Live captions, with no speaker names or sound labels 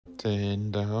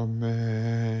In the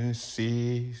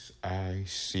mercies I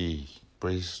see.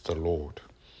 Praise the Lord.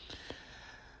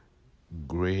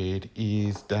 Great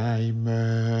is thy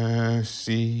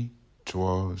mercy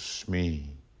towards me.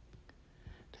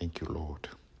 Thank you, Lord.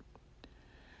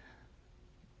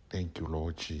 Thank you,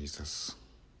 Lord Jesus.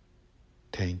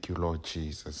 Thank you, Lord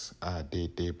Jesus.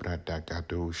 Adede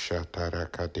bradagado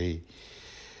shatarakade.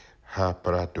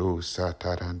 Haprado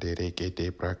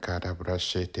sataranderegede brakada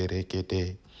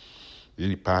brasheteregede.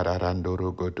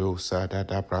 Lipararandorogodo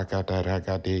sadada brakada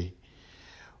ragade.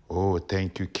 Oh,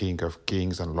 thank you, King of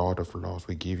Kings and Lord of Lords.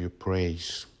 We give you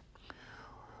praise.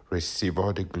 Receive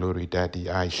all the glory, Daddy.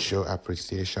 I show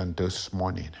appreciation this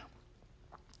morning.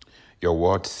 Your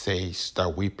word says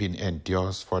that weeping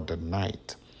endures for the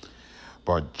night,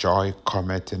 but joy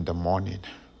cometh in the morning.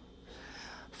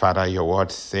 Father, your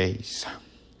word says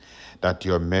that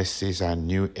your mercies are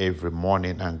new every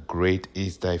morning, and great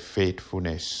is thy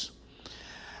faithfulness.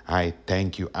 I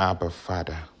thank you, Abba,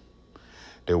 Father,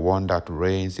 the one that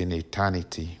reigns in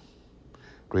eternity.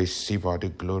 Receive all the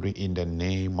glory in the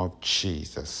name of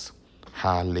Jesus.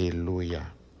 Hallelujah.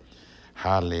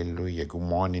 Hallelujah. Good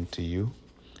morning to you.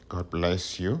 God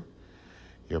bless you.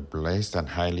 You're blessed and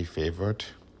highly favored.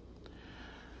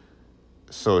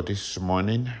 So this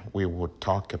morning we will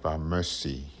talk about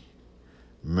mercy.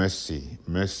 Mercy,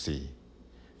 mercy.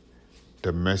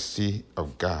 The mercy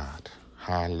of God.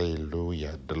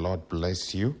 Hallelujah. The Lord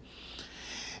bless you.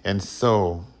 And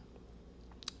so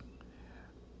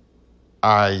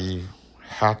I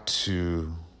had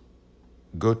to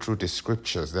go through the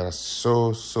scriptures. There are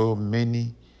so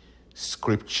many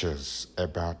scriptures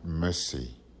about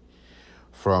mercy,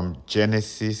 from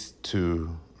Genesis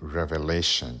to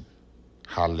Revelation.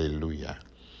 Hallelujah.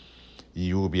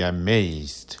 You will be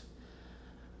amazed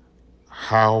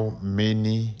how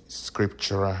many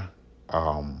scriptural,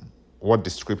 what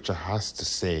the scripture has to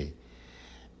say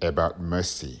about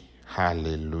mercy.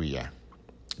 Hallelujah.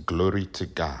 Glory to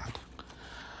God.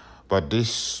 But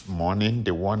this morning,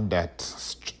 the one that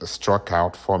struck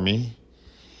out for me,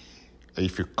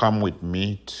 if you come with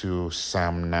me to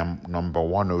Psalm number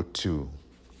 102,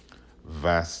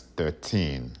 verse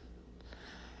 13,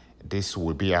 this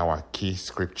will be our key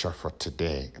scripture for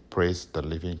today. Praise the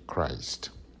living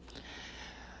Christ.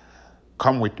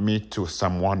 Come with me to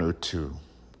Psalm 102,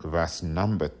 verse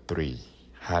number 3.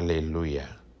 Hallelujah.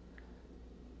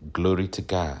 Glory to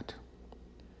God.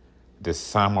 The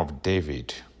Psalm of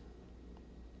David.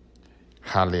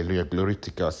 Hallelujah. Glory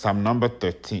to God. Psalm number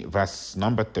 13, verse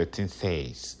number 13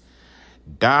 says,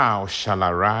 Thou shalt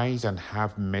arise and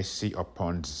have mercy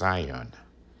upon Zion,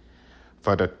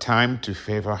 for the time to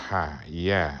favor her.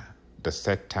 Yeah, the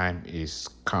set time is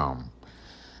come.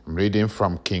 I'm reading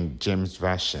from King James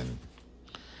Version.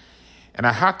 And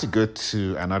I had to go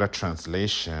to another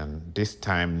translation, this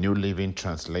time New Living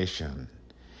Translation.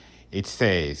 It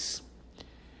says,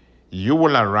 You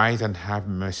will arise and have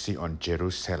mercy on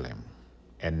Jerusalem,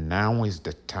 and now is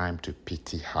the time to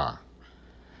pity her.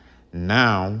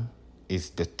 Now is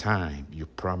the time you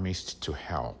promised to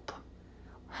help.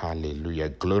 Hallelujah.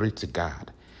 Glory to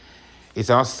God. It's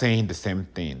all saying the same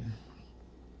thing.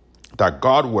 That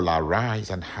God will arise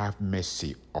and have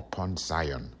mercy upon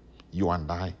Zion. You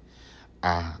and I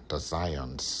are the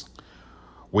Zions.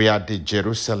 We are the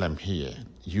Jerusalem here.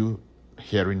 You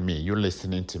hearing me, you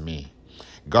listening to me.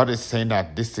 God is saying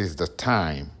that this is the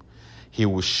time He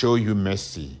will show you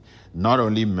mercy. Not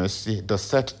only mercy, the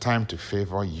set time to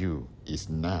favor you is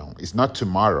now. It's not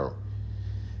tomorrow.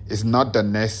 It's not the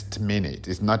next minute.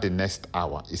 It's not the next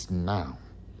hour. It's now.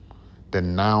 The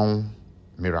now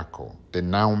miracle. The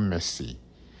now mercy.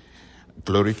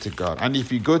 Glory to God. And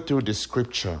if you go through the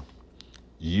scripture,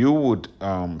 you would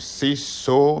see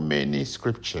so many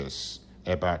scriptures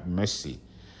about mercy.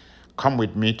 Come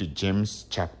with me to James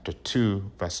chapter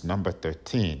 2, verse number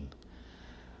 13.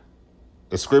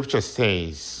 The scripture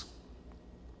says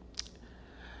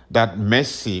that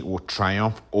mercy will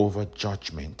triumph over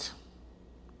judgment.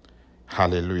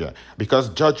 Hallelujah. Because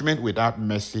judgment without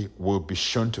mercy will be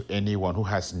shown to anyone who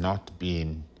has not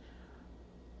been.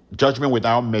 Judgment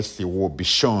without mercy will be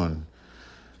shown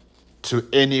to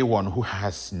anyone who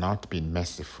has not been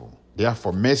merciful.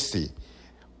 Therefore, mercy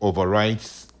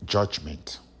overrides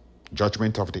judgment.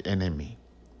 Judgment of the enemy.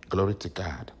 Glory to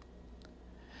God.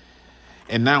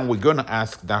 And now we're going to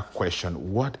ask that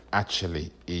question, what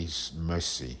actually is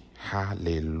mercy?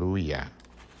 Hallelujah.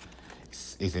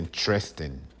 It's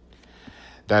interesting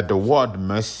that the word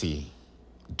mercy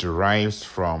derives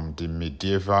from the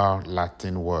medieval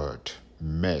Latin word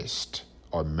merced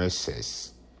or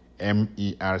merces,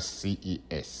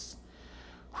 merces,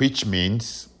 which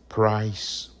means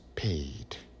price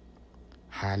paid.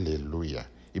 Hallelujah.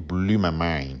 It blew my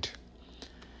mind.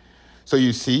 So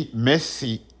you see,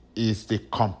 mercy is the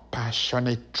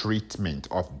compassionate treatment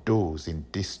of those in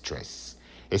distress,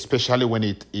 especially when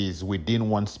it is within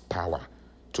one's power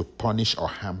to punish or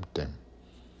harm them.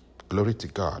 Glory to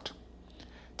God.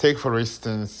 Take, for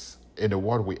instance, in the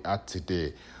world we are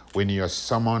today, when you are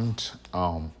summoned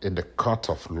in the court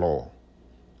of law,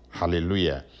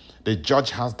 hallelujah, the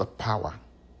judge has the power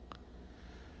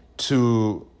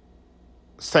to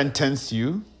sentence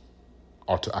you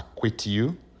or to acquit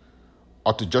you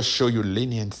or to just show you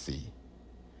leniency.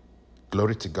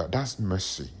 Glory to God. That's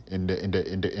mercy in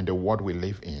the world we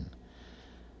live in.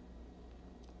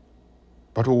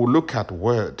 But we will look at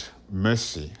word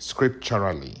mercy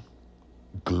scripturally.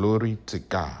 Glory to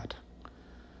God.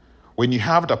 When you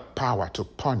have the power to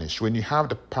punish, when you have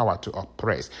the power to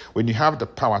oppress, when you have the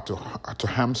power to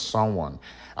harm someone,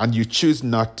 and you choose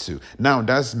not to, now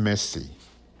that's mercy.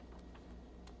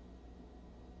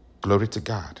 Glory to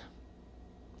God.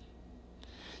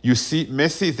 You see,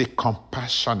 mercy is a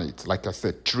compassionate, like I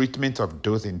said, treatment of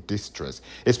those in distress,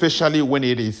 especially when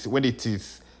it is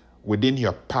within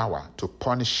your power to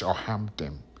punish or harm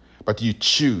them, but you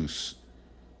choose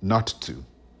not to.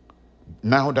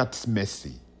 Now that's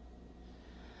mercy.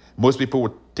 Most people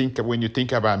would think, when you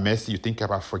think about mercy, you think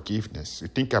about forgiveness. You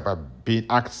think about being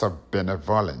acts of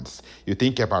benevolence. You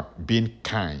think about being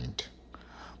kind.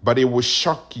 But it will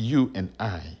shock you and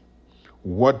I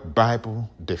what Bible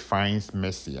defines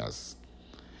mercy as.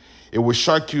 It will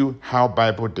shock you how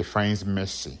Bible defines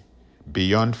mercy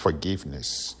beyond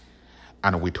forgiveness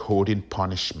and withholding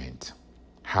punishment.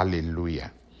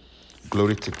 Hallelujah.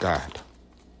 Glory to God.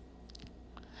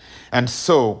 And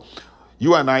so,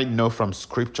 you and I know from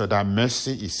Scripture that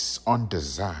mercy is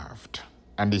undeserved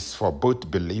and is for both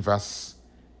believers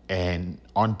and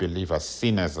unbelievers,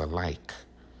 sinners alike.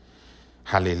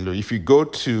 Hallelujah. If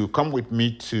you come with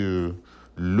me to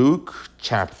Luke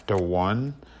chapter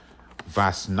 1,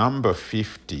 verse number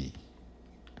 50.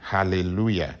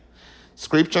 Hallelujah.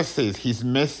 Scripture says his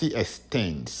mercy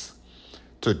extends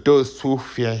to those who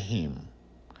fear him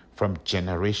from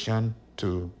generation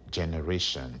to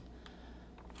generation.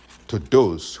 To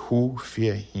those who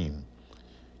fear him,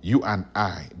 you and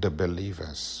I, the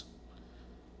believers,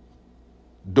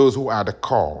 those who are the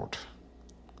called,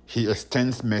 he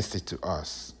extends mercy to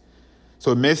us.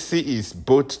 So mercy is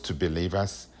both to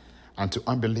believers and to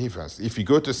unbelievers. If you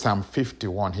go to Psalm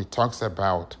 51, he talks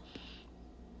about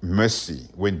mercy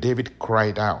when David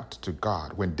cried out to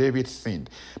God. When David sinned,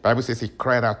 the Bible says he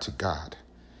cried out to God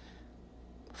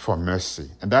for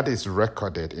mercy. And that is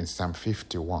recorded in Psalm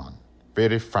 51.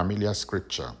 Very familiar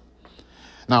scripture.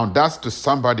 Now, that's to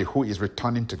somebody who is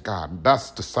returning to God. That's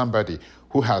to somebody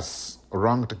who has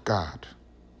wronged God,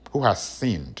 who has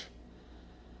sinned,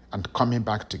 and coming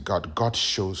back to God. God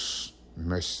shows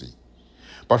mercy.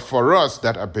 But for us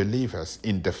that are believers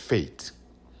in the faith,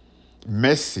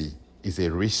 mercy is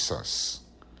a resource,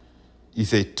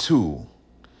 is a tool.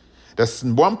 There's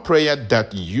one prayer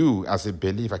that you as a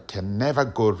believer can never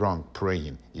go wrong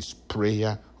praying, is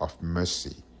prayer of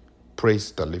mercy.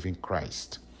 Praise the living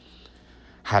Christ.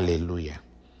 Hallelujah.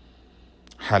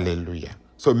 Hallelujah.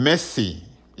 So mercy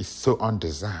is so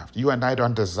undeserved. You and I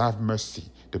don't deserve mercy,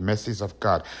 the mercies of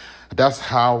God. That's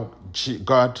how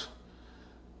God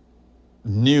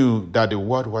knew that the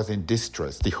world was in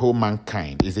distress. The whole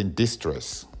mankind is in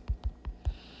distress.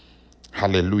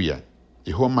 Hallelujah.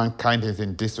 The whole mankind is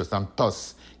in distress, and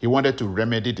thus he wanted to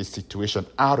remedy the situation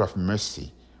out of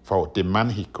mercy for the man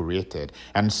he created.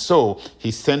 And so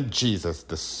he sent Jesus,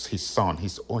 his son,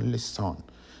 his only son,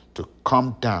 to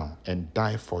come down and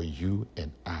die for you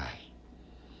and I.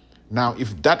 Now,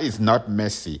 if that is not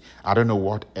mercy, I don't know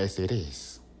what else it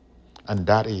is. And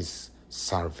that is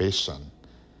salvation.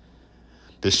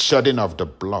 The shedding of the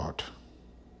blood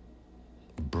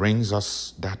brings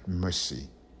us that mercy.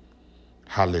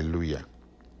 Hallelujah.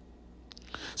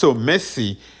 So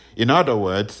mercy, in other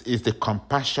words, is the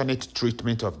compassionate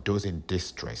treatment of those in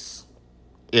distress.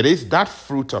 It is that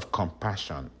fruit of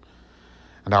compassion.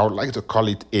 And I would like to call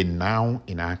it a noun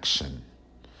in action.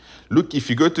 Look, if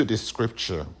you go to the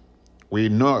scripture, we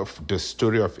know of the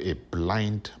story of a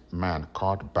blind man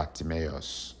called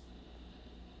Bartimaeus.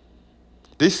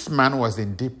 This man was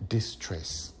in deep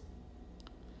distress.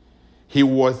 He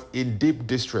was in deep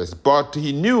distress, but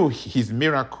he knew his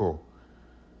miracle.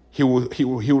 He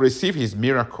will receive his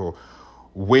miracle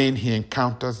when he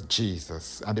encounters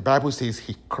Jesus. And the Bible says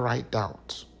he cried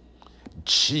out,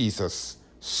 Jesus,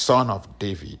 Son of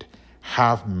David,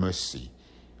 have mercy.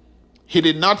 He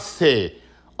did not say,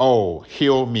 oh,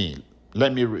 heal me,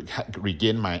 let me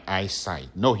regain my eyesight.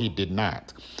 No, he did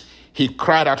not. He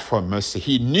cried out for mercy.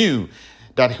 He knew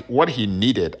that what he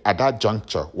needed at that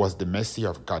juncture was the mercy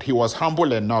of God. He was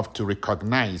humble enough to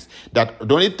recognize that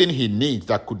the only thing he needs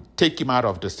that could take him out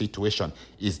of the situation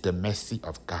is the mercy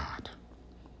of God.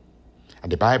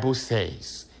 And the Bible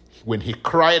says, when he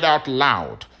cried out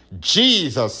loud,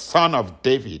 Jesus, Son of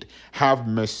David, have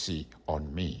mercy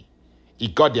on me. He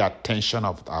got the attention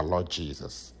of our Lord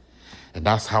Jesus. And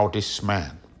that's how this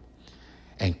man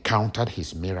encountered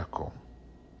his miracle.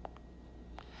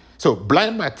 So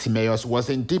blind Bartimaeus was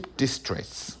in deep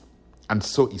distress, and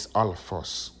so is all of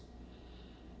us.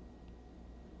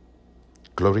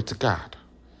 Glory to God.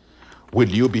 Will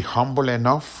you be humble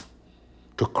enough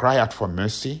to cry out for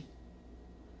mercy?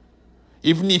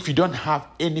 Even if you don't have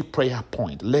any prayer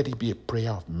point, let it be a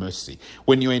prayer of mercy.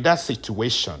 When you're in that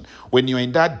situation, when you're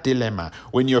in that dilemma,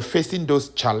 when you're facing those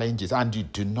challenges and you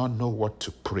do not know what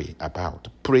to pray about,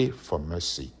 pray for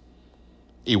mercy.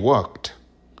 It worked.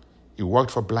 It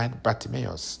worked for blind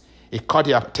Bartimaeus. It caught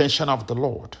the attention of the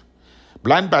Lord.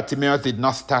 Blind Bartimaeus did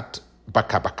not start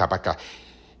baka.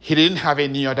 He didn't have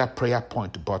any other prayer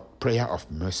point but prayer of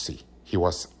mercy. He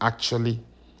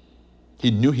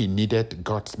knew he needed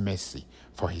God's mercy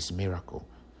for his miracle.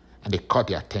 And it caught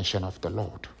the attention of the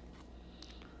Lord.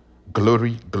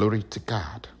 Glory to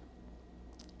God.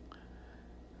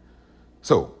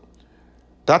 So,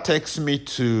 that takes me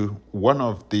to one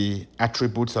of the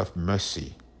attributes of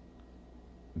mercy.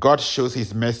 God shows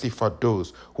his mercy for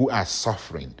those who are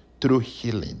suffering through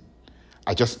healing.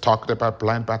 I just talked about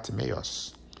blind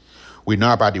Bartimaeus. We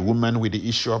know about the woman with the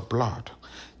issue of blood.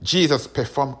 Jesus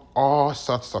performed all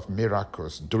sorts of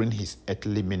miracles during his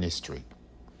earthly ministry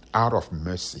out of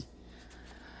mercy,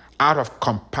 out of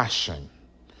compassion.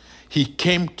 He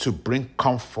came to bring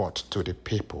comfort to the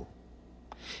people.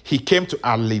 He came to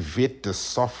alleviate the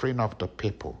suffering of the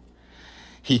people.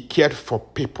 He cared for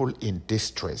people in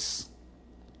distress.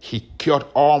 He cured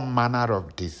all manner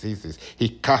of diseases. He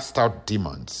cast out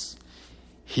demons.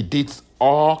 He did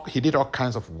all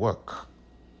kinds of work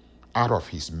out of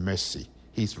his mercy.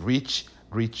 He's rich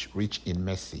in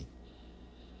mercy.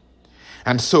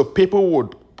 And so people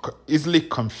would easily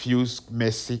confuse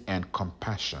mercy and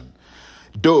compassion.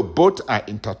 Though both are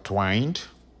intertwined,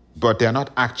 but they're not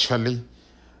actually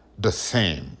the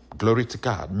same. Glory to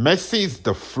God. Mercy is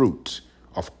the fruit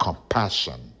of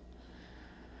compassion.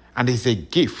 And is a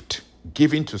gift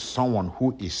given to someone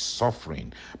who is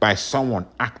suffering by someone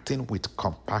acting with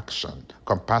compassion.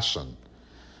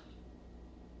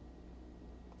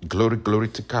 Glory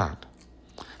to God.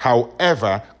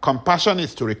 However, compassion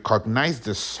is to recognize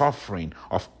the suffering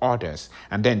of others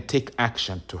and then take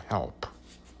action to help.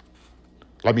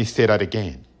 Let me say that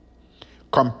again.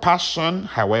 Compassion,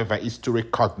 however, is to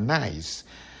recognize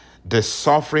the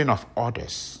suffering of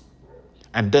others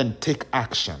and then take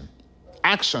action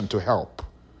to help.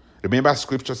 Remember,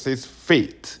 scripture says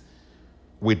faith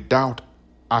without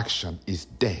action is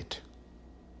dead.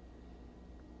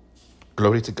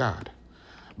 Glory to God.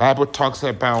 Bible talks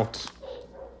about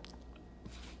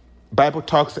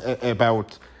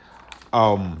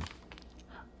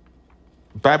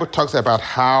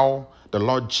how the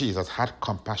Lord Jesus had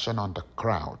compassion on the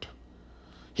crowd.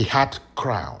 He had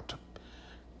crowd.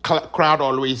 Crowd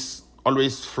always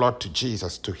flocked to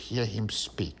Jesus to hear him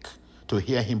speak, to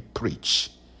hear him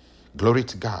preach. Glory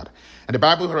to God. And the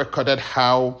Bible recorded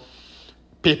how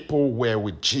people were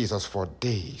with Jesus for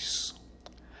days.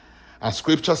 And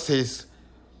scripture says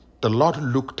the Lord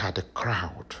looked at the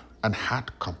crowd and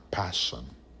had compassion.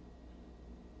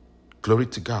 Glory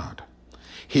to God.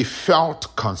 He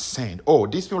felt concerned. Oh,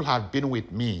 these people have been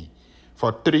with me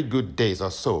for 3 good days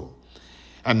or so.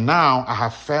 And now I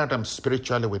have fed them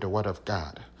spiritually with the word of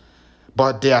God.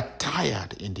 But they are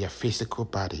tired in their physical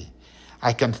body.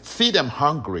 I can see them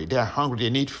hungry. They are hungry. They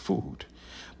need food.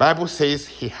 Bible says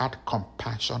he had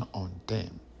compassion on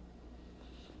them.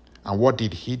 And what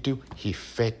did he do? He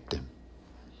fed them.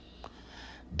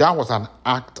 That was an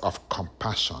act of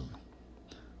compassion.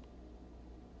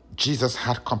 Jesus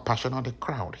had compassion on the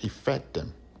crowd. He fed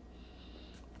them.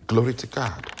 Glory to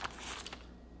God.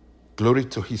 Glory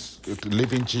to his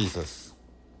living Jesus.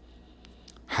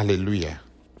 Hallelujah.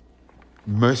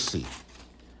 Mercy,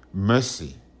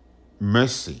 mercy,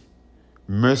 mercy,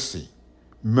 mercy,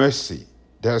 mercy.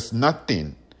 There's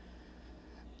nothing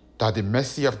that the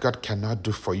mercy of God cannot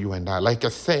do for you and I. Like I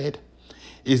said,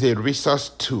 is a resource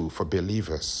tool for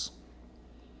believers.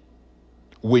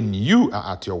 When you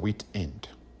are at your wit's end,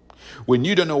 when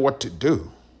you don't know what to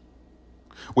do,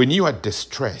 when you are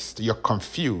distressed, you're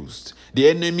confused, the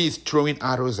enemy is throwing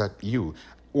arrows at you,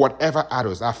 whatever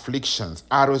arrows, afflictions,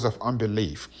 arrows of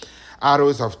unbelief,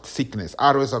 arrows of sickness,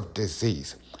 arrows of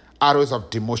disease, arrows of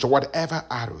demotion, whatever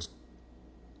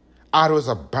arrows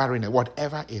of barrenness,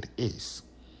 whatever it is,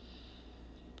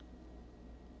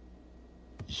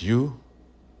 you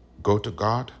go to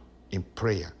God in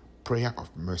prayer of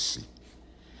mercy.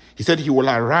 He said he will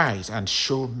arise and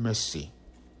show mercy.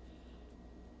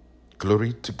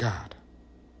 Glory to God.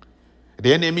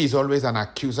 The enemy is always an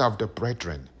accuser of the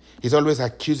brethren. He's always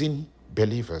accusing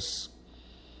believers.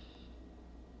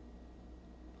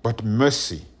 But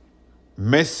mercy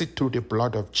through the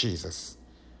blood of Jesus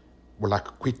will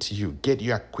acquit you, get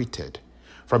you acquitted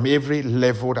from every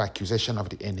leveled accusation of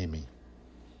the enemy.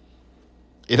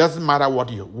 It doesn't matter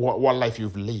what life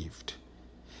you've lived.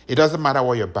 It doesn't matter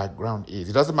what your background is.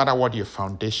 It doesn't matter what your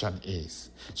foundation is.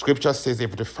 Scripture says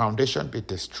if the foundation be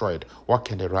destroyed, what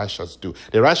can the righteous do?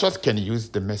 The righteous can use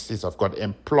the mercies of God,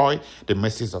 employ the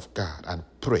mercies of God and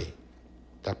pray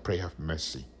that prayer of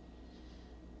mercy.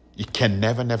 You can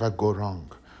never go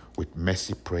wrong with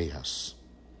mercy prayers.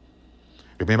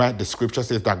 Remember, the scripture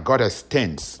says that God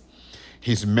extends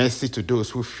his mercy to those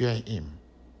who fear him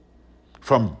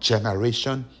from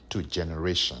generation to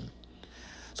generation.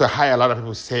 So a lot of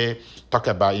people talk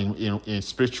about in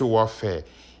spiritual warfare,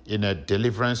 in a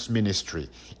deliverance ministry,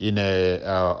 in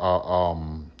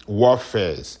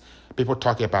warfares. People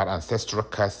talk about ancestral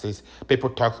curses. People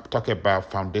talk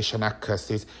about foundational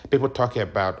curses. People talk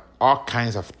about all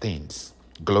kinds of things.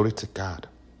 Glory to God.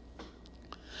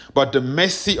 But the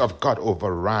mercy of God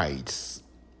overrides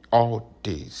all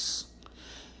this.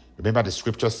 Remember, the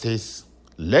scripture says,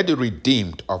 let the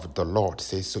redeemed of the Lord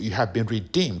say so. You have been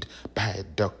redeemed by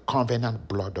the covenant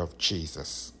blood of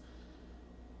Jesus.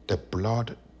 The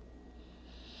blood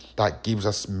that gives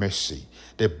us mercy.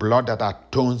 The blood that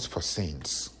atones for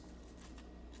sins.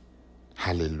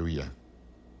 Hallelujah.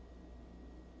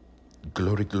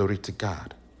 Glory to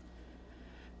God.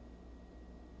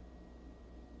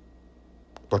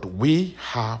 But we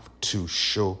have to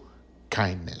show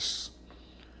kindness.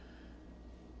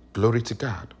 Glory to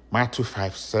God. Matthew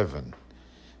 5:7.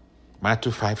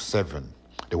 Matthew 5:7.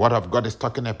 The word of God is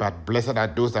talking about blessed are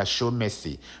those that show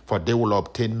mercy, for they will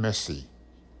obtain mercy.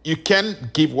 You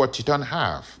can't give what you don't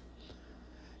have.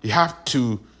 You have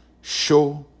to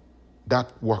show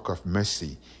that work of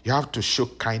mercy. You have to show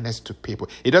kindness to people.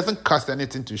 It doesn't cost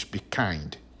anything to be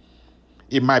kind.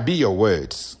 It might be your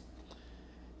words.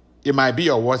 It might be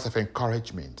your words of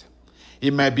encouragement.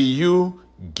 It might be you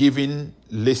giving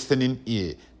listening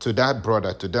ear to that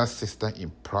brother, to that sister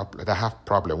in problem that have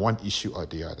problem, one issue or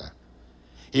the other.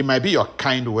 It might be your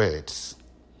kind words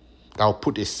that will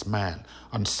put a smile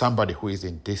on somebody who is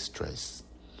in distress,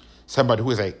 somebody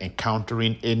who is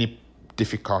encountering any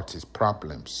difficulties,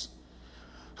 problems.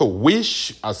 So we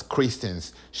as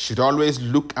Christians should always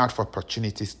look out for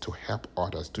opportunities to help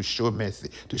others, to show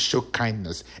mercy, to show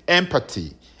kindness,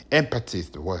 empathy. Empathy is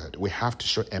the word. We have to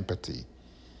show empathy.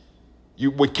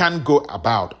 We can't go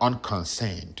about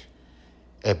unconcerned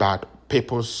about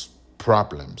people's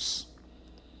problems.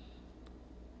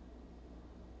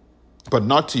 But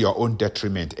not to your own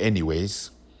detriment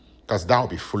anyways, because that would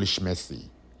be foolish mercy.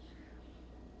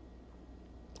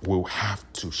 We'll have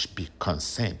to be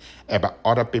concerned about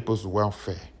other people's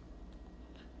welfare.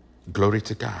 Glory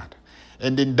to God.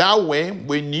 And in that way,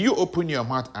 when you open your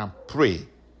mouth and pray,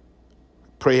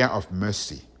 prayer of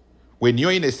mercy, when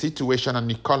you're in a situation and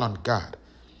you call on God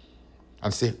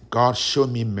and say, God, show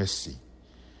me mercy.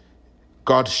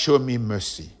 God, show me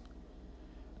mercy.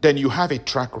 Then you have a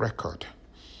track record.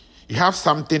 You have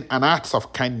something, an act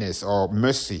of kindness or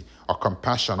mercy or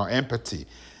compassion or empathy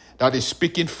that is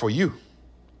speaking for you.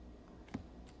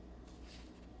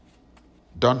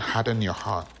 Don't harden your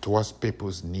heart towards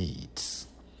people's needs.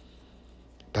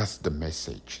 That's the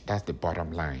message. That's the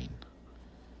bottom line.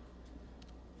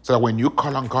 So that when you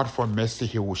call on God for mercy,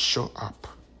 he will show up.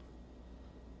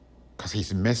 Because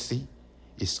his mercy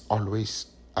is always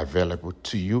available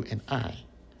to you and I.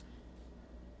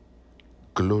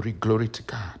 Glory to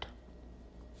God.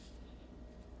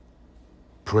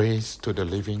 Praise to the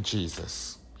living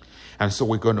Jesus. And so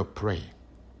we're going to pray.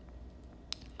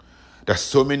 There's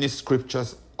so many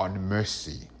scriptures on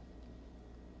mercy.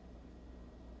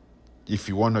 If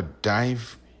you want to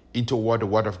dive into what the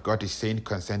Word of God is saying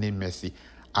concerning mercy,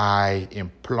 I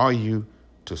implore you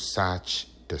to search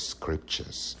the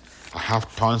scriptures. I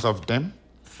have tons of them.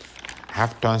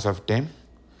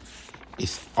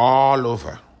 It's all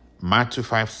over. Matthew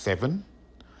 5:7,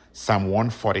 Psalm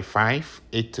 145,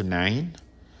 8-9,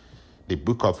 the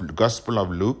book of Gospel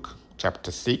of Luke,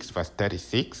 chapter 6, verse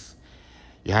 36.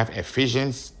 You have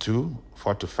Ephesians 2,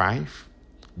 4-5,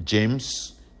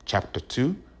 James chapter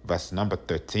 2, verse number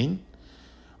 13,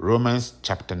 Romans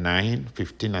chapter 9,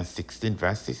 15 and 16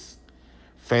 verses,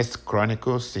 First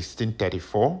Chronicles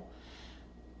 16:34.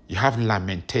 You have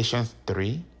Lamentations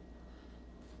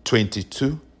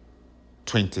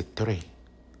 3:22-23.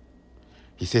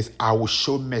 He says, I will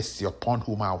show mercy upon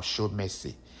whom I will show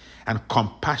mercy, and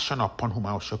compassion upon whom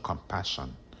I will show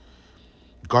compassion.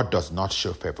 God does not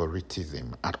show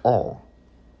favoritism at all.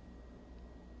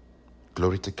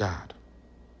 Glory to God.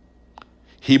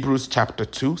 Hebrews chapter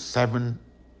 2,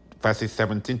 verses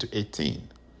 17-18.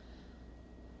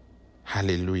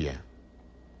 Hallelujah.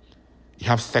 You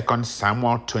have 2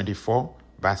 Samuel 24,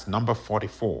 verse number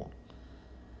 44.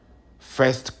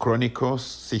 First Chronicles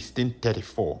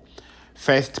 16:34.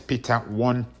 1 Peter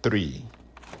 1:3.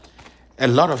 A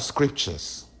lot of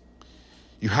scriptures.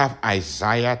 You have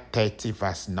Isaiah 30,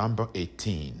 verse number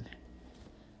 18.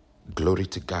 Glory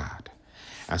to God.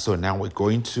 And so now we're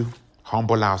going to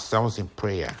humble ourselves in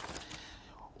prayer.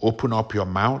 Open up your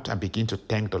mouth and begin to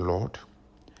thank the Lord.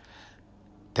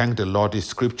 Thank the Lord. The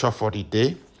scripture for the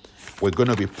day we're going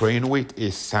to be praying with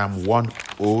is Psalm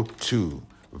 102,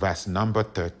 verse number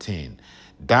 13.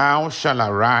 Thou shalt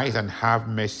arise and have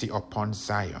mercy upon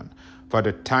Zion, for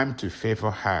the time to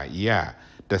favor her, yeah,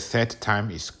 the set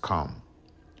time is come.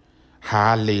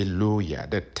 Hallelujah.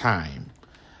 The timing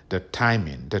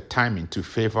to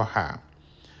favor her.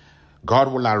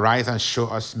 God will arise and show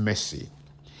us mercy.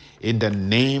 In the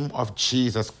name of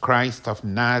Jesus Christ of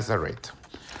Nazareth,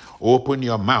 open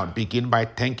your mouth. Begin by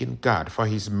thanking God for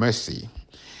his mercy.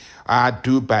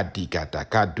 Adu badigada,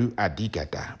 kadu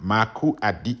adigada, maku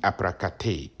adi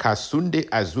aprakate, kasunde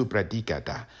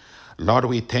azubradigada. Lord,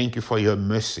 we thank you for your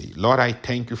mercy. Lord, I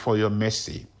thank you for your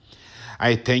mercy.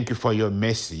 I thank you for your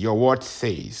mercy. Your word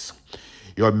says,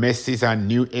 your mercies are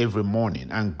new every morning,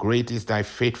 and great is thy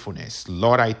faithfulness.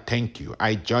 Lord, I thank you.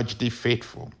 I judge thee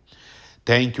faithful.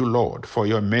 Thank you, Lord, for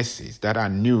your mercies that are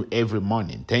new every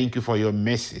morning. Thank you for your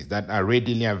mercies that are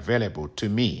readily available to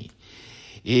me.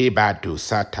 Thank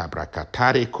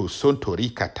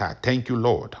you,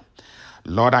 Lord.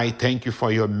 Lord, I thank you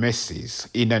for your mercies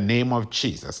in the name of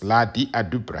Jesus.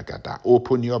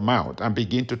 Open your mouth and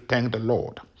begin to thank the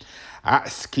Lord.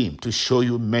 Ask him to show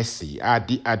you mercy. Whatever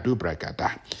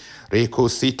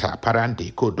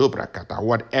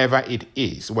it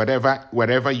is,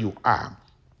 wherever you are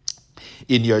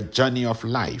in your journey of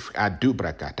life,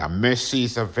 mercy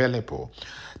is available.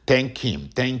 Thank him.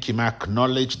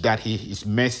 Acknowledge that his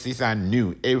mercies are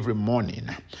new every morning.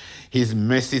 His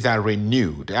mercies are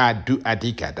renewed.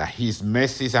 His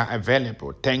mercies are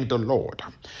available. Thank the Lord.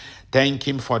 Thank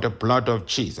him for the blood of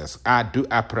Jesus. Lord,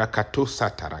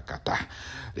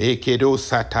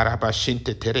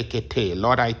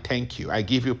 I thank you. I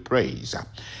give you praise.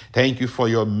 Thank you for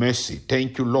your mercy.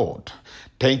 Thank you, Lord.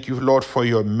 Thank you, Lord, for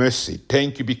your mercy.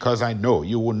 Thank you because I know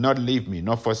you will not leave me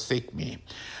nor forsake me.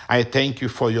 I thank you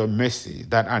for your mercy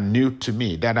that are new to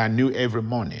me, that are new every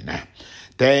morning.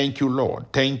 Thank you, Lord.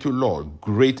 Thank you, Lord.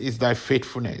 Great is thy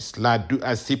faithfulness. Lord,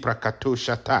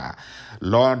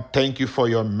 thank you for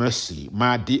your mercy.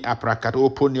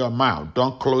 Open your mouth.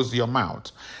 Don't close your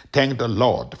mouth. Thank the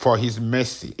Lord for his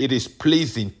mercy. It is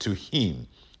pleasing to him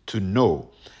to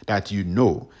know that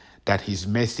his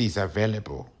mercy is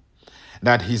available,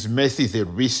 that his mercy is a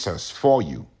resource for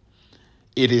you.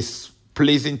 It is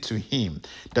pleasing to him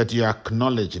that you are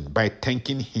acknowledging by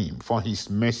thanking him for his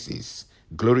mercies.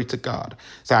 Glory to God.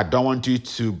 So I don't want you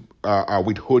to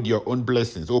withhold your own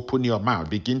blessings. Open your mouth.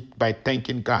 Begin by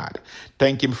thanking God.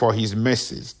 Thank him for his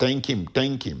mercies. Thank him.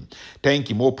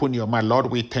 Open your mouth. Lord,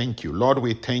 we thank you. Lord,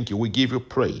 we thank you. We give you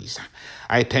praise.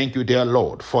 I thank you, dear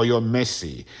Lord, for your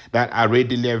mercy that are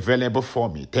readily available for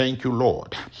me. Thank you,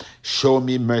 Lord. Show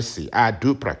me mercy.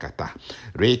 Adu prakata.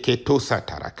 Reketo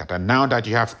satarakata. Now that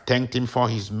you have thanked him for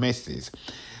his mercies,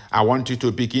 I want you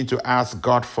to begin to ask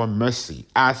God for mercy.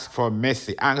 Ask for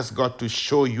mercy. Ask God to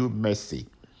show you mercy.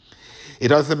 It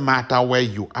doesn't matter where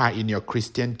you are in your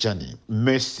Christian journey.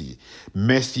 Mercy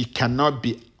cannot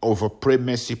be overpray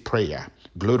mercy prayer.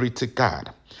 Glory to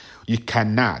God. You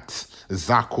cannot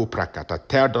Zako prakata.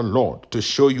 Tell the Lord to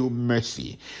show you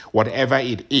mercy. Whatever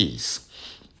it is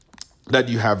that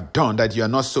you have done that you are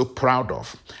not so proud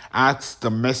of, ask the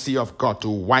mercy of God to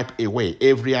wipe away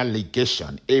every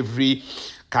allegation, every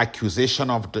accusation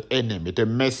of the enemy. The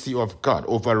mercy of God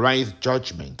overrides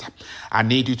judgment. I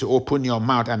need you to open your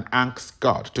mouth and ask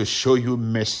God to show you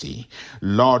mercy.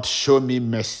 Lord, show me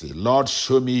mercy. Lord,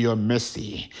 show me your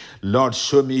mercy. Lord,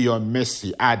 show me your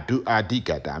mercy. Adu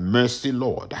adigada. Mercy,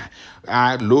 Lord.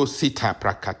 Lo sita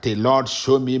prakate. Lord,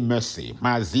 show me mercy.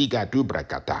 Maziga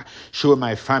dubrakata. Show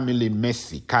my family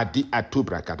mercy. Kadi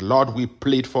atubrakat. Lord, we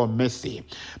plead for mercy.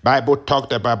 Bible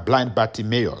talked about blind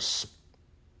Bartimaeus.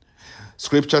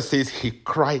 Scripture says he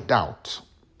cried out.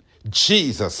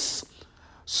 Jesus,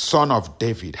 Son of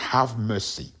David, have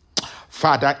mercy.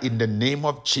 Father, in the name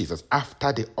of Jesus,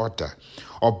 after the order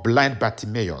of blind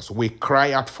Bartimaeus, we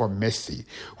cry out for mercy.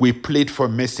 We plead for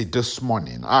mercy this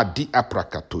morning. Adi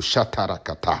aprakato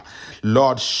shatarakata.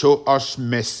 Lord, show us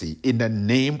mercy in the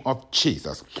name of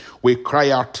Jesus. We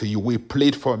cry out to you. We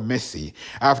plead for mercy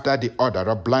after the order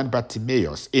of blind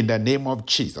Bartimaeus in the name of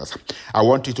Jesus. I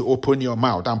want you to open your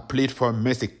mouth and plead for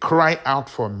mercy. Cry out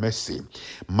for mercy.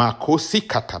 Makosi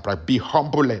katabra. Be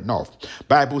humble enough.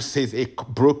 Bible says a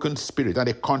broken spirit and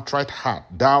a contrite heart,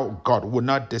 thou God will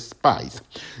not despise.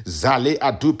 Zale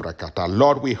adubrakata.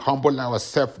 Lord, we humble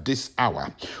ourselves this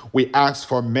hour. We ask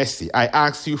for mercy. I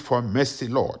ask you for mercy,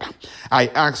 Lord. I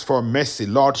ask for mercy.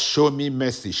 Lord, show me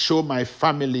mercy. Show my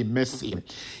family mercy.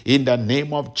 In the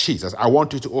name of Jesus, I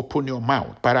want you to open your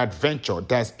mouth. Peradventure,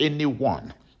 there's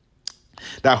anyone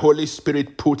the Holy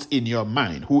Spirit puts in your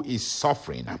mind who is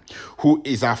suffering, who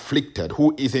is afflicted,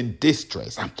 who is in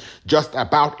distress, just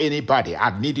about anybody.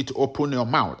 I need you to open your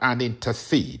mouth and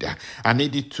intercede. I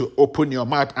need you to open your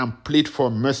mouth and plead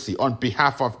for mercy on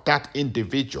behalf of that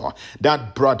individual,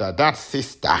 that brother, that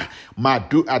sister.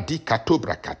 Madu adikato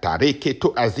brakata,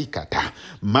 reketo azikata,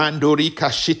 mandorika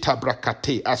shita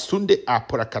brakate, asunde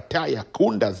aprakataya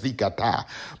kunda zigata,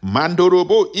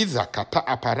 mandorobo izakata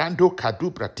aparando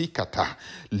kadu bratikata.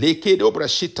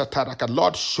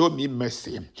 Lord, show me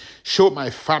mercy. Show my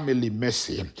family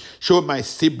mercy. Show my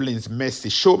siblings mercy.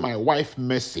 Show my wife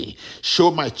mercy.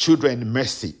 Show my children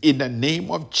mercy. In the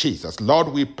name of Jesus, Lord,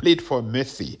 we plead for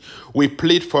mercy. We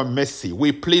plead for mercy.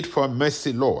 We plead for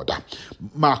mercy, Lord.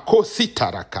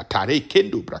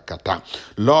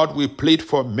 Lord, we plead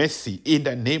for mercy in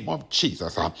the name of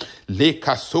Jesus.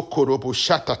 Leka sokorobo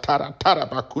shata tara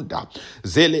bakunda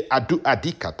zele adu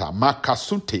adikata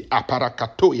makasunte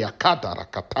aparakato ya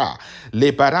kadarakata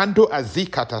lebarando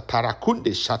azikata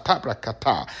tarakunde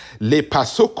shatabrakata le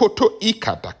pasokoto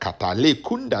ikadakata le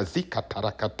kunda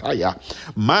zikatarakataya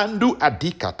mandu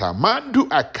adikata mandu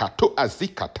akato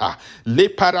azikata le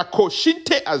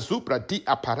parakoshinte azubra di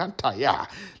aparantaya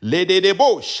le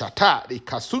dedebo shata le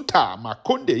kasunta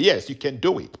makonde. Yes, you can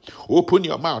do it. Open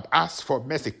your mouth, ask for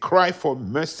mercy, cry for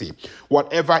mercy,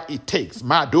 whatever it takes.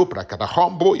 Mado prakata,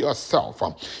 humble yourself.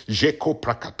 Jeko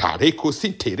prakata, reko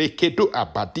sinte, rekedo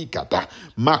abadigada,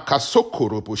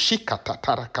 makasokoro bushikata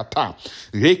tarakata,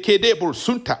 rekede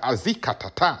bursunta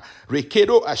azikatata,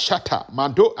 rekedo ashata,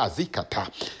 mando azikata,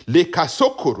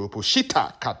 lekasokoro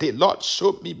bushita kate. Lord,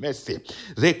 show me mercy.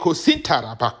 Reko sinta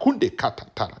rabakunde kata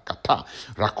tarakata,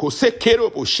 rakose kero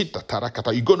bushita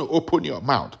tarakata. You're going to open your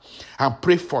mouth and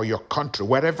pray for your country,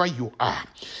 wherever you are.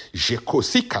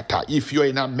 Jekosikata, if you're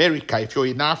in America, if you're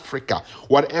in Africa,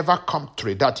 whatever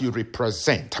country that you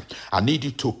represent, I need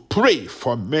you to pray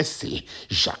for mercy.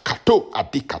 Jakato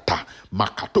adikata,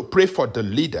 makato. Pray for the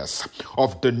leaders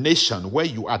of the nation where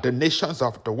you are, the nations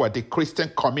of the world, the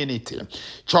Christian community,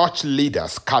 church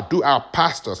leaders, kadu, our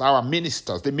pastors, our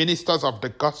ministers, the ministers of the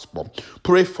gospel.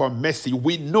 Pray for mercy.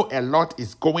 We know a lot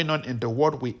is going on in the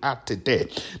world we are today.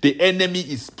 The enemy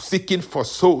is seeking for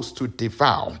souls to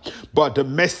devour, but the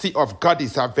mercy of God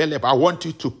is available. I want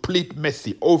you to plead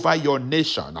mercy over your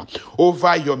nation,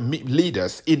 over your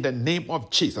leaders in the name of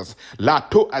Jesus.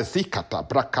 Lato azikata,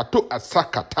 brakato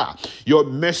asakata. Your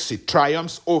mercy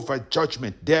triumphs over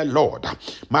judgment, dear Lord.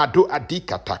 Mado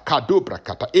adikata, kado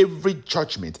brakata. Every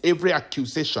judgment, every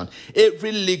accusation,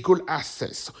 every legal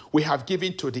access we have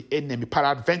given to the enemy,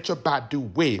 peradventure by the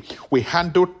way we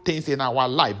handle things in our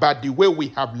life, by the way we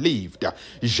have lived.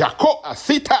 Jako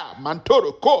asita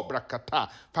mantoro ko brakata.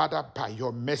 Father, by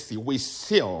your mercy, we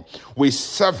seal, we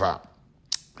sever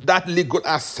that legal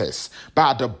access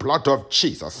by the blood of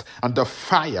Jesus and the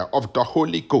fire of the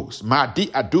Holy Ghost. Madi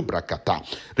adubrakata,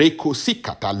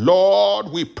 rekusikata. Lord,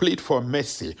 we plead for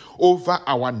mercy over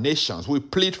our nations. We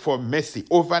plead for mercy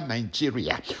over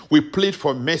Nigeria. We plead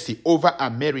for mercy over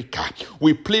America.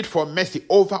 We plead for mercy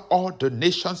over all the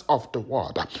nations of the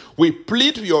world. We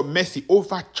plead your mercy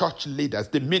over church leaders,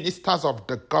 the ministers of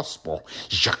the gospel.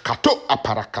 Jakato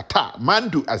aparakata,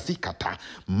 mandu azikata,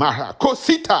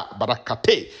 marakosita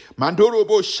barakate,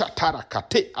 mandorobo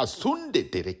shatarakate, azunde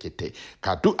derekete,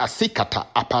 kadu asikata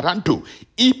aparandu,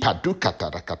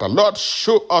 ipadukata rakata. Lord,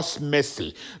 show us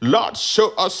mercy. Lord,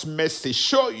 show us mercy.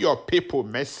 Show your people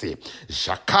mercy.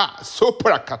 Jaka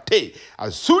soprakate,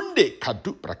 azunde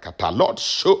kadu brakata. Lord,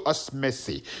 show us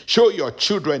mercy. Show your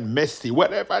children mercy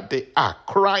wherever they are,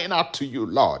 crying out to you,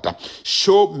 Lord.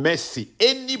 Show mercy.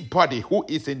 Anybody who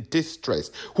is in distress,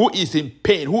 who is in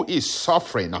pain, who is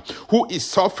suffering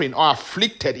or afflicted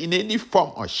afflicted in any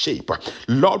form or shape.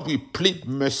 Lord, we plead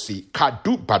mercy.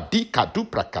 Kadu badi kadu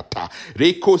brakata.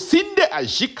 Reko sinde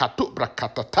ajikato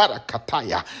brakatatara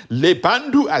kataya.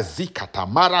 Lebandu azikata.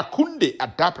 Marakunde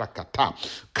adabrakata.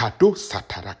 Kado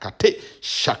satarakate.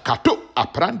 Shakato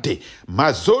aprande.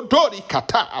 Mazodori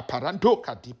kata aparando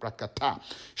kadibrakata.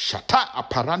 Shata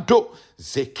aparando.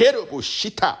 Zekerobo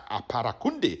shita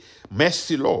aparakunde.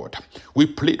 Mercy, Lord. We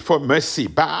plead for mercy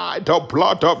by the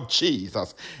blood of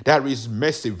Jesus. There is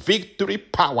mercy, victory,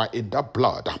 power in the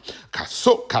blood.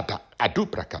 Kasokada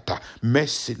adubrakata.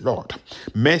 Mercy, Lord.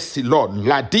 Mercy, Lord.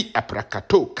 Ladi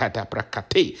aprakato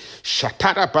kadabrakate.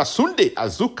 Shatara basunde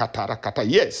azukatarakata.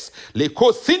 Yes.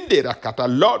 Leko sinde rakata.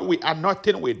 Lord, we are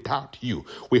nothing without you.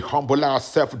 We humble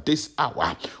ourselves this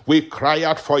hour. We cry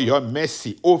out for your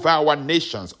mercy over our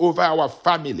nations, over our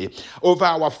family, over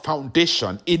our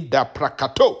foundation in the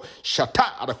prakato shata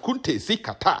arakunte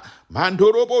zikata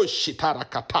mandorobo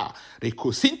shitarakata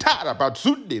rekusinta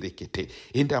rabazunde rekete.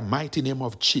 In the mighty name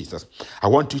of Jesus, I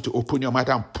want you to open your mouth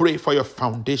and pray for your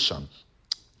foundation.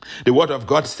 The word of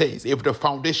God says, if the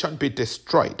foundation be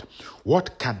destroyed,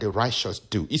 what can the righteous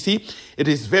do? You see, it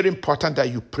is very important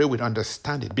that you pray with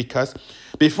understanding, because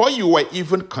before you were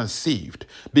even conceived,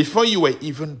 before you were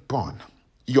even born,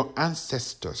 your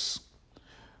ancestors,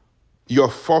 your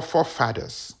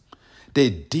forefathers, they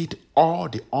did all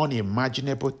the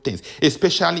unimaginable things,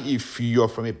 especially if you're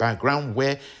from a background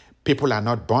where people are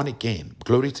not born again.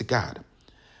 Glory to God.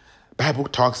 Bible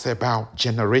talks about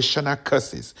generational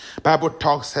curses. Bible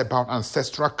talks about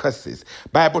ancestral curses.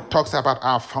 Bible talks about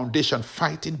our foundation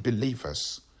fighting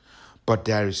believers. But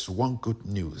there is one good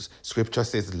news. Scripture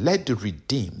says, let the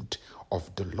redeemed of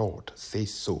the Lord say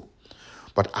so.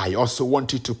 But I also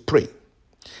want you to pray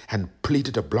and plead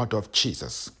the blood of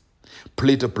Jesus.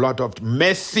 Plead the blood of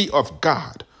mercy of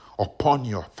God upon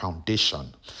your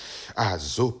foundation.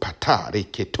 Azopata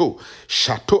reketo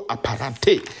shato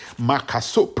aparante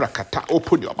makaso prakata.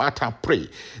 Open your mouth and pray.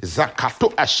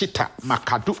 Zakato ashita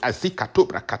makadu azikato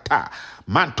brakata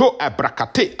manto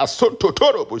abrakate asonto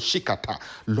torobo shikata.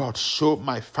 Lord, show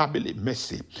my family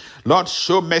mercy. Lord,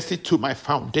 show mercy to my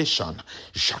foundation.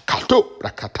 Jakato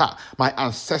brakata, my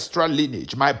ancestral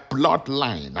lineage, my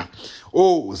bloodline.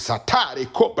 Oh, zatare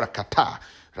kobrakata.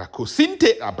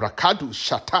 Rakusinte abrakadu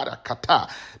shatara kata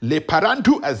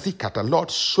leparandu azikata.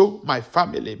 Lord, show my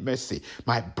family mercy,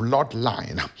 my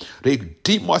bloodline.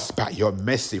 Redeem us by your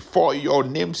mercy, for your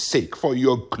name's sake, for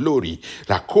your glory.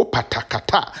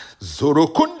 Rakopatakata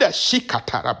zorokunda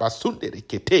shikata rabasunde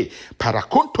rekete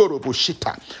parakonto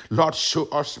robushita. Lord, show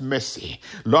us mercy.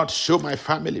 Lord, show my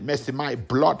family mercy, my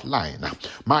bloodline,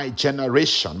 my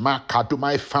generation, my kadu,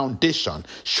 my foundation.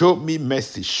 Show me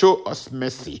mercy. Show us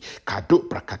mercy. Kadu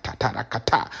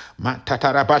Kata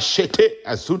Matatarabashete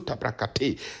Azunta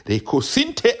Brakate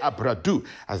Rekosinte Abradu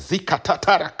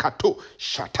Azikatatara Kato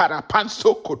Shatara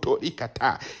Panso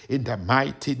Kotorikata. In the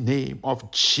mighty name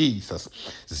of Jesus.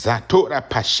 Zatora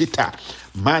Pashita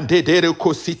Mande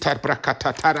Dereko Sita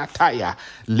Brakatarataya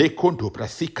Lekondo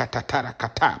Brasika Tatara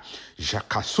Kata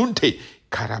Jakasunte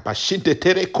Karabashinte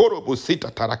Tere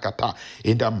Korobusita Tarakata.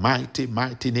 In the mighty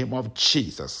name of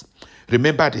Jesus.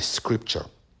 Remember the scripture.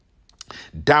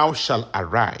 Thou shalt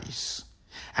arise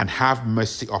and have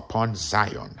mercy upon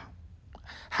Zion.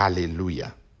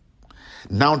 Hallelujah.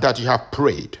 Now that you have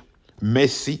prayed,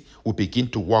 mercy will begin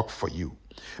to work for you.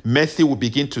 Mercy will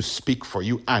begin to speak for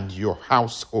you and your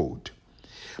household.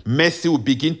 Mercy will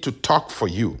begin to talk for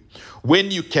you.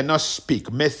 When you cannot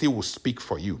speak, mercy will speak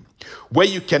for you. When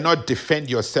you cannot defend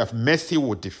yourself, mercy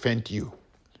will defend you.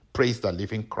 Praise the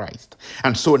living Christ.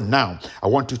 And so now, I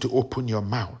want you to open your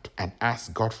mouth and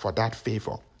ask God for that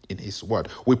favor in his word.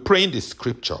 We pray in the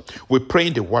scripture. We pray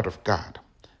in the word of God.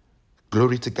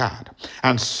 Glory to God.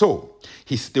 And so,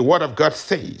 the word of God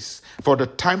says, for the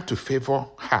time to favor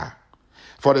her.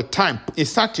 For the time,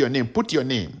 insert your name, put your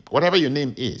name, whatever your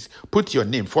name is, put your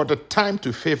name. For the time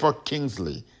to favor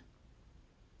Kingsley.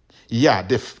 Yeah,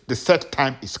 the set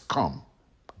time is come.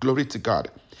 Glory to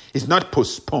God. It's not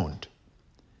postponed.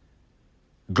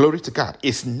 Glory to God.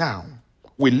 It's now.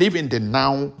 We live in the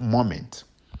now moment.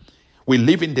 We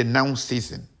live in the now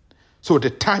season. So the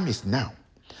time is now.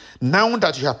 Now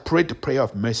that you have prayed the prayer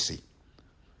of mercy,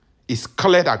 it's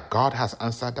clear that God has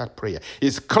answered that prayer.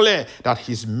 It's clear that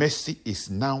his mercy is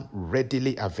now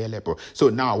readily available. So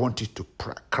now I want you to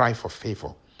cry for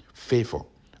favor. Favor.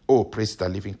 Oh, praise the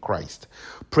living Christ.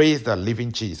 Praise the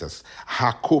living Jesus.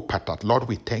 Hakopatat. Lord,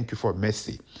 we thank you for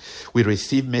mercy. We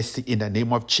receive mercy in the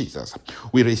name of Jesus.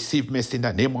 We receive mercy in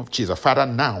the name of Jesus. Father,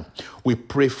 now we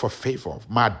pray for favor.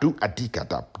 Madu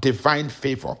adikata. Divine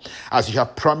favor. As you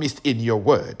have promised in your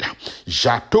word.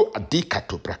 Jato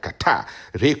adikato brakata.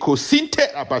 Reko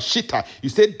sinte abashita. You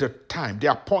said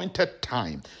the appointed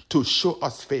time to show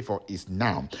us favor is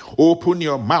now. Open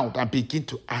your mouth and begin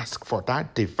to ask for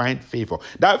that divine favor.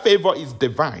 That favor is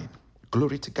divine.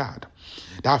 Glory to God.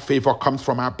 That favor comes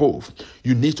from above.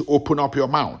 You need to open up your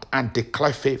mouth and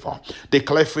declare favor.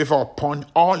 Declare favor upon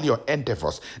all your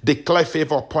endeavors. Declare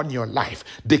favor upon your life.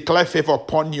 Declare favor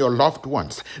upon your loved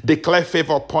ones. Declare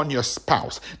favor upon your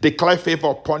spouse. Declare favor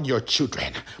upon your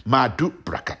children. Madu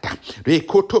brakata.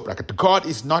 Rekoto brakata. God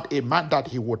is not a man that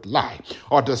he would lie,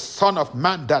 or the son of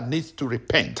man that needs to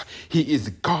repent. He is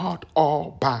God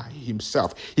all by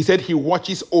himself. He said he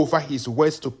watches over his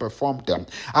words to perform them.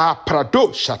 Prado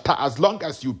shata. As long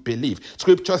as you believe,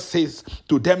 scripture says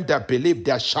to them that believe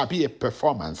there shall be a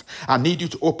performance. I need you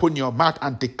to open your mouth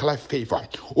and declare favor.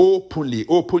 Openly,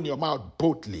 open your mouth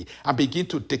boldly and begin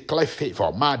to declare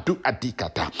favor. Madu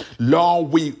adikata.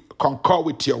 Lord, we concur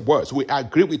with your words. We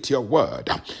agree with your word.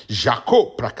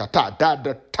 Jacob Prakata, that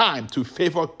the time to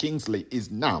favor Kingsley is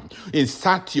now.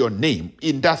 Insert your name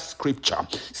in that scripture.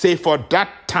 Say, for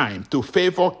that time to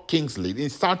favor Kingsley,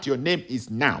 insert your name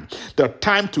is now. The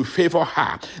time to favor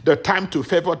her, the time to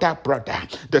favor that brother,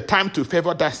 the time to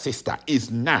favor that sister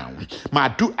is now.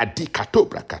 Madu adikato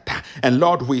brakata. And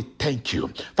Lord, we thank you.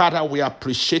 Father, we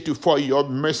appreciate you for your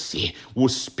mercy will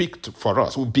speak for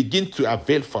us, will begin to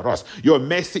avail for us. Your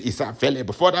mercy is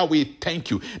available. Father, we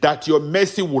thank you that your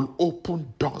mercy will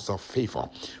open doors of favor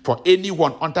for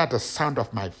anyone under the sound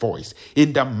of my voice.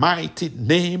 In the mighty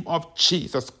name of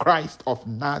Jesus Christ of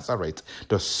Nazareth,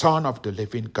 the Son of the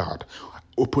living God.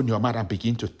 Open your mouth and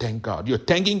begin to thank God. You're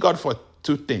thanking God for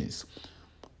two things.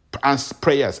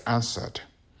 Prayers answered.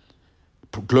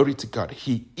 Glory to God.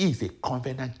 He is a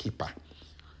covenant keeper.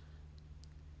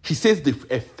 He says the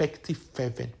effective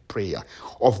fervent prayer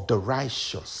of the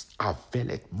righteous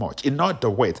availeth much. In other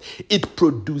words, it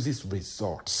produces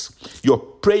results. Your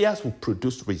prayers will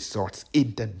produce results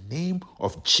in the name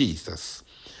of Jesus.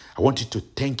 I want you to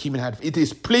thank him. It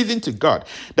is pleasing to God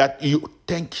that you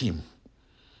thank him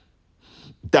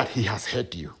that he has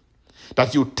heard you.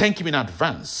 That you thank him in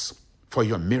advance for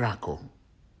your miracle.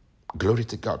 Glory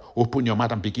to God. Open your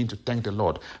mouth and begin to thank the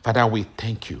Lord. Father, we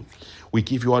thank you. We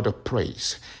give you all the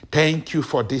praise. Thank you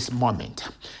for this moment.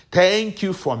 Thank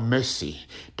you for mercy.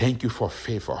 Thank you for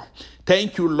favor.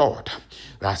 Thank you, Lord.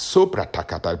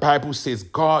 The Bible says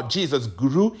Jesus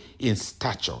grew in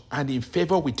stature and in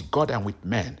favor with God and with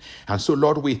men. And so,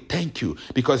 Lord, we thank you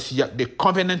because the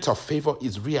covenant of favor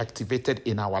is reactivated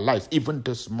in our lives, even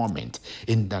this moment.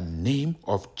 In the name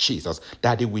of Jesus,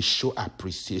 Daddy, we show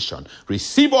appreciation.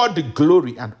 Receive all the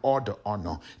glory and all the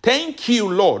honor. Thank you,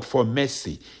 Lord, for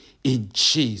mercy. In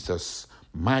Jesus'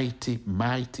 mighty,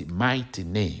 mighty, mighty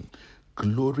name.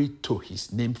 Glory to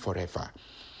his name forever.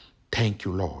 Thank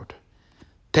you, Lord.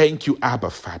 Thank you,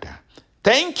 Abba Father.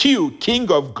 Thank you,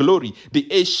 King of glory,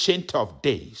 the Ancient of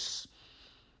Days.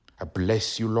 I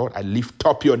bless you, Lord. I lift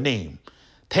up your name.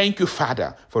 Thank you,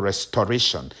 Father, for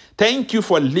restoration. Thank you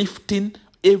for lifting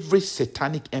every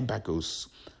satanic embargoes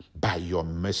by your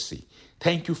mercy.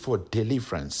 Thank you for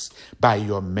deliverance by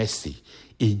your mercy.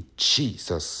 In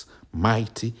Jesus'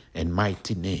 mighty and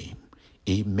mighty name.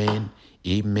 Amen,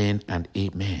 amen, and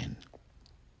amen.